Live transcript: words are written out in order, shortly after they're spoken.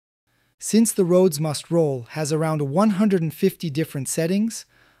Since the roads must roll has around 150 different settings,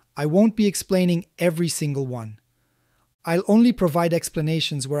 I won't be explaining every single one. I'll only provide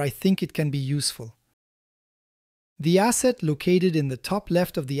explanations where I think it can be useful. The asset located in the top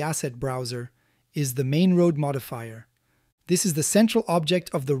left of the asset browser is the main road modifier. This is the central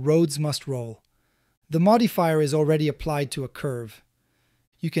object of the roads must roll. The modifier is already applied to a curve.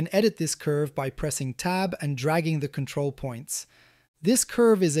 You can edit this curve by pressing Tab and dragging the control points. This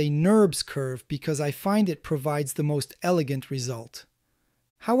curve is a NURBS curve because I find it provides the most elegant result.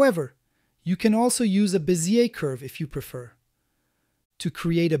 However, you can also use a Bezier curve if you prefer. To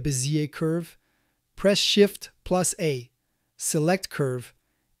create a Bezier curve, press Shift plus A, select Curve,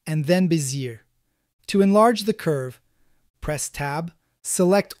 and then Bezier. To enlarge the curve, press Tab,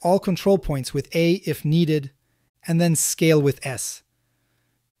 select all control points with A if needed, and then Scale with S.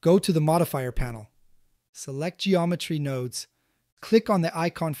 Go to the Modifier panel. Select Geometry Nodes, click on the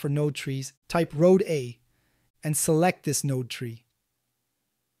icon for node trees, type Road A, and select this node tree.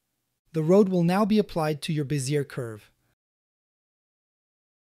 The road will now be applied to your Bezier curve.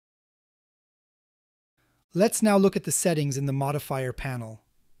 Let's now look at the settings in the Modifier panel.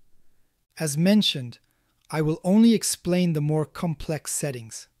 As mentioned, I will only explain the more complex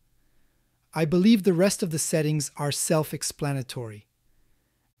settings. I believe the rest of the settings are self-explanatory.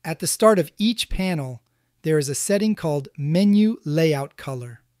 At the start of each panel, there is a setting called Menu Layout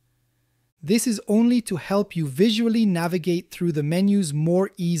Color. This is only to help you visually navigate through the menus more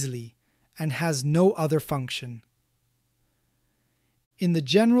easily and has no other function. In the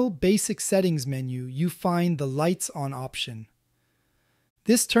General Basic Settings menu, you find the Lights On option.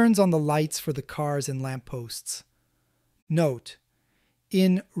 This turns on the lights for the cars and lampposts. Note,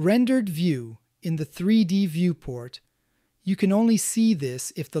 in Rendered View in the 3D viewport, you can only see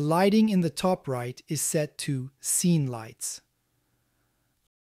this if the lighting in the top right is set to Scene Lights.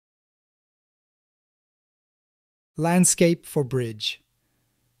 Landscape for bridge.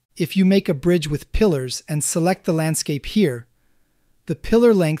 If you make a bridge with pillars and select the landscape here, the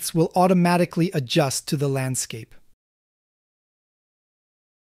pillar lengths will automatically adjust to the landscape.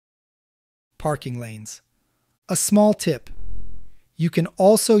 Parking lanes. A small tip. You can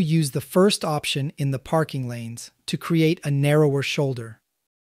also use the first option in the parking lanes to create a narrower shoulder.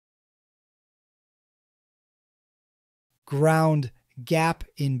 Ground gap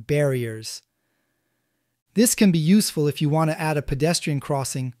in barriers. This can be useful if you want to add a pedestrian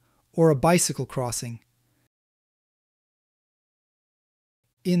crossing or a bicycle crossing.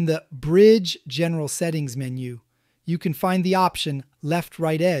 In the Bridge General Settings menu, you can find the option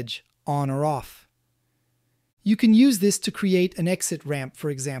Left-Right Edge on or off. You can use this to create an exit ramp,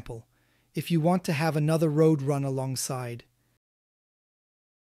 for example, if you want to have another road run alongside.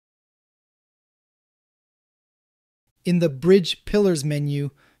 In the Bridge Pillars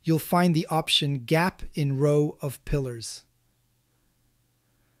menu, you'll find the option Gap in Row of Pillars.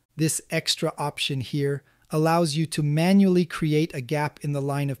 This extra option here allows you to manually create a gap in the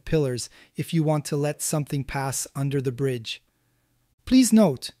line of pillars if you want to let something pass under the bridge. Please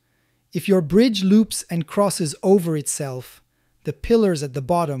note, if your bridge loops and crosses over itself, the pillars at the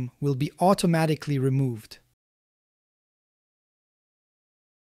bottom will be automatically removed.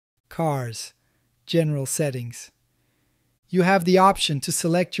 Cars, General Settings. You have the option to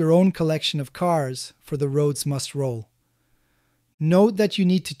select your own collection of cars for the roads must roll. Note that you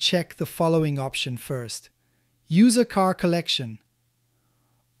need to check the following option first. Use a car collection.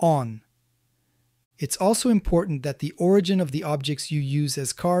 On. It's also important that the origin of the objects you use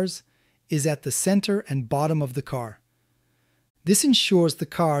as cars is at the center and bottom of the car. This ensures the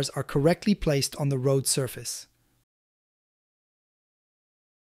cars are correctly placed on the road surface.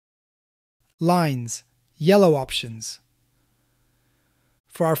 Lines, yellow options.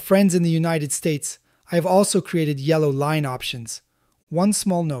 For our friends in the United States, I have also created yellow line options. One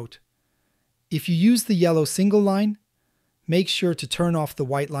small note. If you use the yellow single line, make sure to turn off the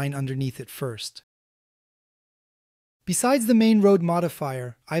white line underneath it first. Besides the main road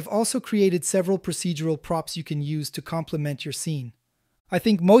modifier, I've also created several procedural props you can use to complement your scene. I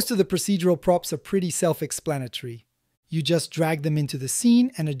think most of the procedural props are pretty self-explanatory. You just drag them into the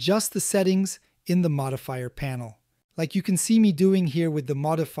scene and adjust the settings in the modifier panel, like you can see me doing here with the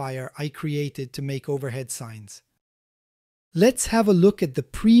modifier I created to make overhead signs. Let's have a look at the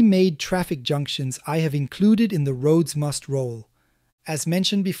pre-made traffic junctions I have included in the roads must roll. As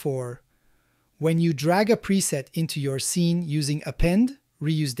mentioned before, when you drag a preset into your scene using Append,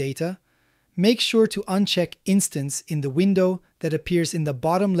 Reuse Data, make sure to uncheck Instance in the window that appears in the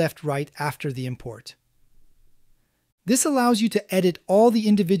bottom left right after the import. This allows you to edit all the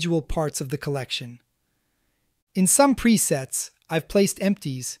individual parts of the collection. In some presets, I've placed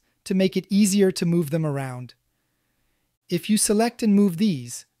empties to to make it easier to move them around. If you select and move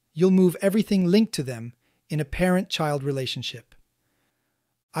these, you'll move everything linked to them in a parent-child relationship.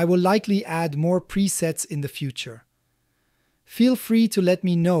 I will likely add more presets in the future. Feel free to let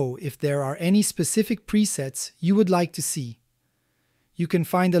me know if there are any specific presets you would like to see. You can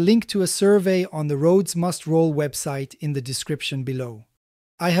find a link to a survey on the Roads Must Roll website in the description below.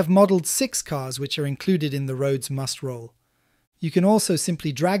 I have modeled 6 cars which are included in the Roads Must Roll. You can also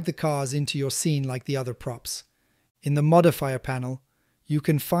simply drag the cars into your scene like the other props. In the Modifier panel, you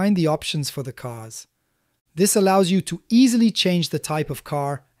can find the options for the cars. This allows you to easily change the type of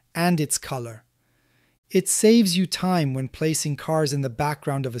car and its color. It saves you time when placing cars in the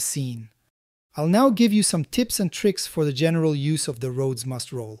background of a scene. I'll now give you some tips and tricks for the general use of the Roads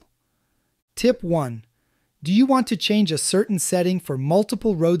Must Roll. Tip 1. Do you want to change a certain setting for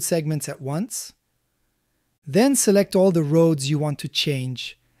multiple road segments at once? Then select all the roads you want to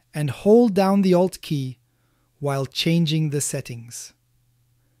change and hold down the Alt key while changing the settings.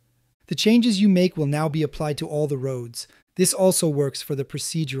 The changes you make will now be applied to all the roads. This also works for the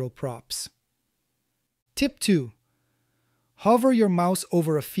procedural props. Tip 2. Hover your mouse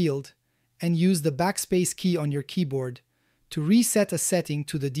over a field and use the backspace key on your keyboard to reset a setting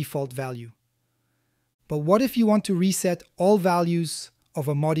to the default value. But what if you want to reset all values of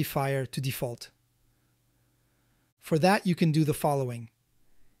a modifier to default? For that, you can do the following.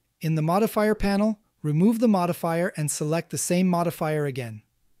 In the Modifier panel, remove the modifier and select the same modifier again.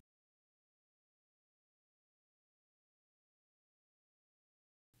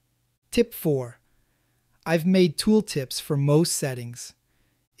 Tip 4. I've made tooltips for most settings.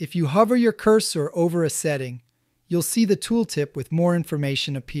 If you hover your cursor over a setting, you'll see the tooltip with more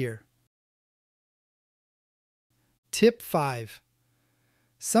information appear. Tip 5.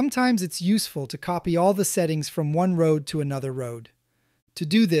 Sometimes it's useful to copy all the settings from one road to another road. To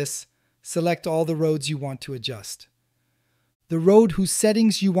do this, select all the roads you want to adjust. The road whose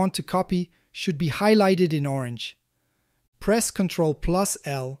settings you want to copy should be highlighted in orange. Press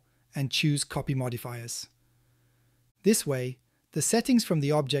Ctrl+L and choose Copy Modifiers. This way, the settings from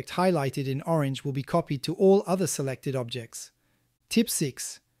the object highlighted in orange will be copied to all other selected objects. Tip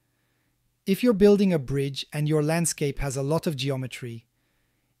 6. If you're building a bridge and your landscape has a lot of geometry,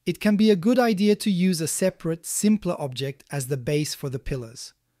 it can be a good idea to use a separate, simpler object as the base for the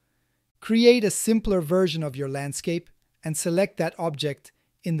pillars. Create a simpler version of your landscape and select that object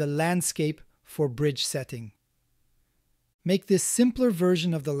in the Landscape for Bridge setting. Make this simpler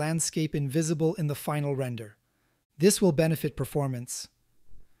version of the landscape invisible in the final render. This will benefit performance.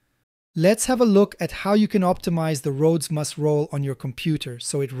 Let's have a look at how you can optimize the Roads Must Roll on your computer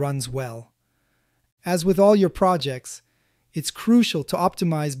so it runs well. As with all your projects, it's crucial to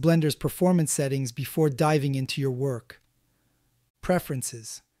optimize Blender's performance settings before diving into your work.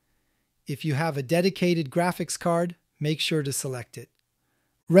 Preferences. If you have a dedicated graphics card, make sure to select it.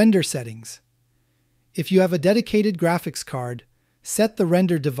 Render settings. If you have a dedicated graphics card, set the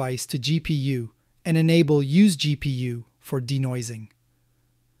render device to GPU and enable Use GPU for denoising.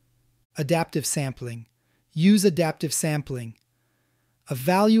 Adaptive sampling. Use adaptive sampling. A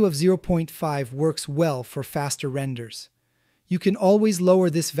value of 0.5 works well for faster renders. You can always lower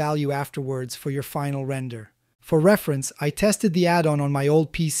this value afterwards for your final render. For reference, I tested the add-on on my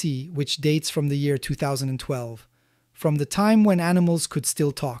old PC, which dates from the year 2012, from the time when animals could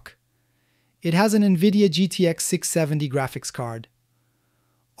still talk. It has an NVIDIA GTX 670 graphics card.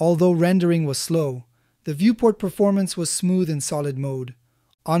 Although rendering was slow, the viewport performance was smooth in solid mode.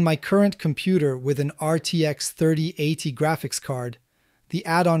 On my current computer with an RTX 3080 graphics card, the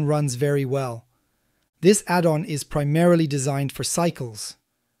add-on runs very well. This add-on is primarily designed for cycles.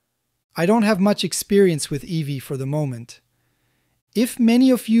 I don't have much experience with Eevee for the moment. If many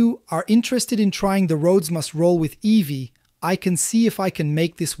of you are interested in trying the Roads Must Roll with Eevee, I can see if I can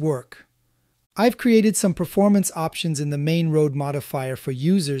make this work. I've created some performance options in the main road modifier for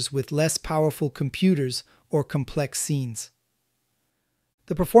users with less powerful computers or complex scenes.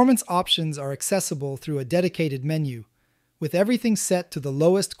 The performance options are accessible through a dedicated menu, with everything set to the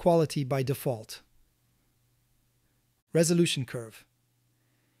lowest quality by default. Resolution curve.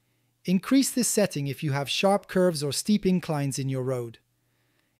 Increase this setting if you have sharp curves or steep inclines in your road.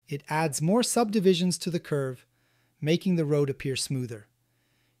 It adds more subdivisions to the curve, making the road appear smoother.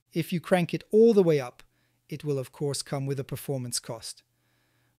 If you crank it all the way up, it will of course come with a performance cost.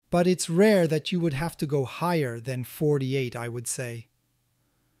 But it's rare that you would have to go higher than 48, I would say.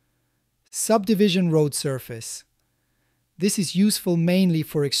 Subdivision road surface. This is useful mainly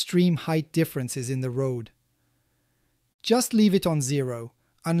for extreme height differences in the road. Just leave it on 0,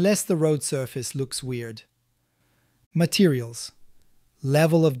 unless the road surface looks weird. Materials.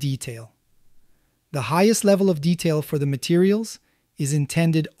 Level of detail. The highest level of detail for the materials is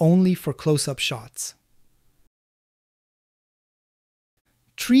intended only for close-up shots.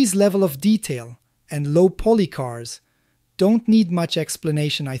 Trees' level of detail and low poly cars don't need much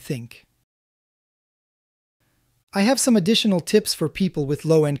explanation, I think. I have some additional tips for people with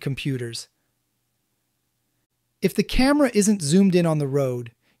low-end computers. If the camera isn't zoomed in on the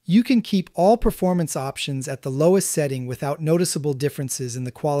road, you can keep all performance options at the lowest setting without noticeable differences in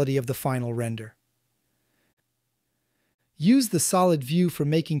the quality of the final render. Use the solid view for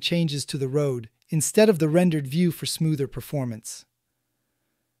making changes to the road instead of the rendered view for smoother performance.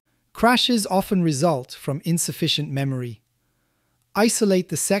 Crashes often result from insufficient memory. Isolate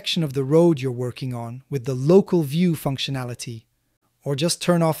the section of the road you're working on with the local view functionality, or just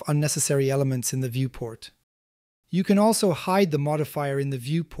turn off unnecessary elements in the viewport. You can also hide the modifier in the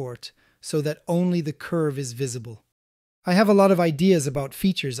viewport so that only the curve is visible. I have a lot of ideas about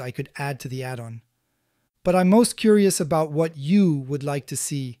features I could add to the add-on, but I'm most curious about what you would like to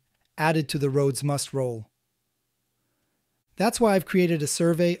see added to the roads must roll. That's why I've created a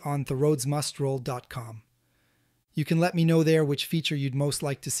survey on theroadsmustroll.com. You can let me know there which feature you'd most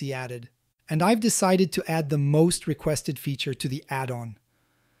like to see added, and I've decided to add the most requested feature to the add-on.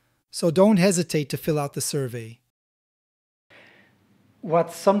 So don't hesitate to fill out the survey.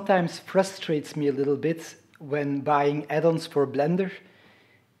 What sometimes frustrates me a little bit when buying add-ons for Blender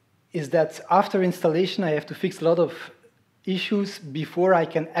is that after installation I have to fix a lot of issues before I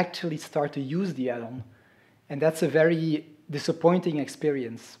can actually start to use the add-on. And that's a very disappointing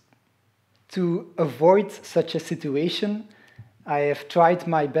experience. To avoid such a situation, I have tried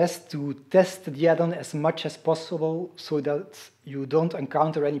my best to test the add-on as much as possible so that you don't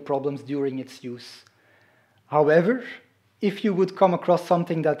encounter any problems during its use. However, if you would come across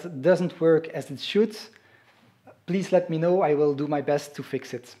something that doesn't work as it should, please let me know. I will do my best to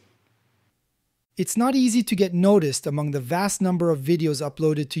fix it. It's not easy to get noticed among the vast number of videos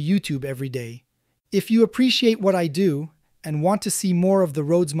uploaded to YouTube every day. If you appreciate what I do and want to see more of The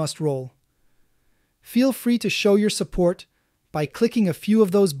Roads Must Roll, feel free to show your support by clicking a few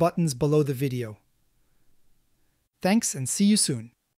of those buttons below the video. Thanks and see you soon.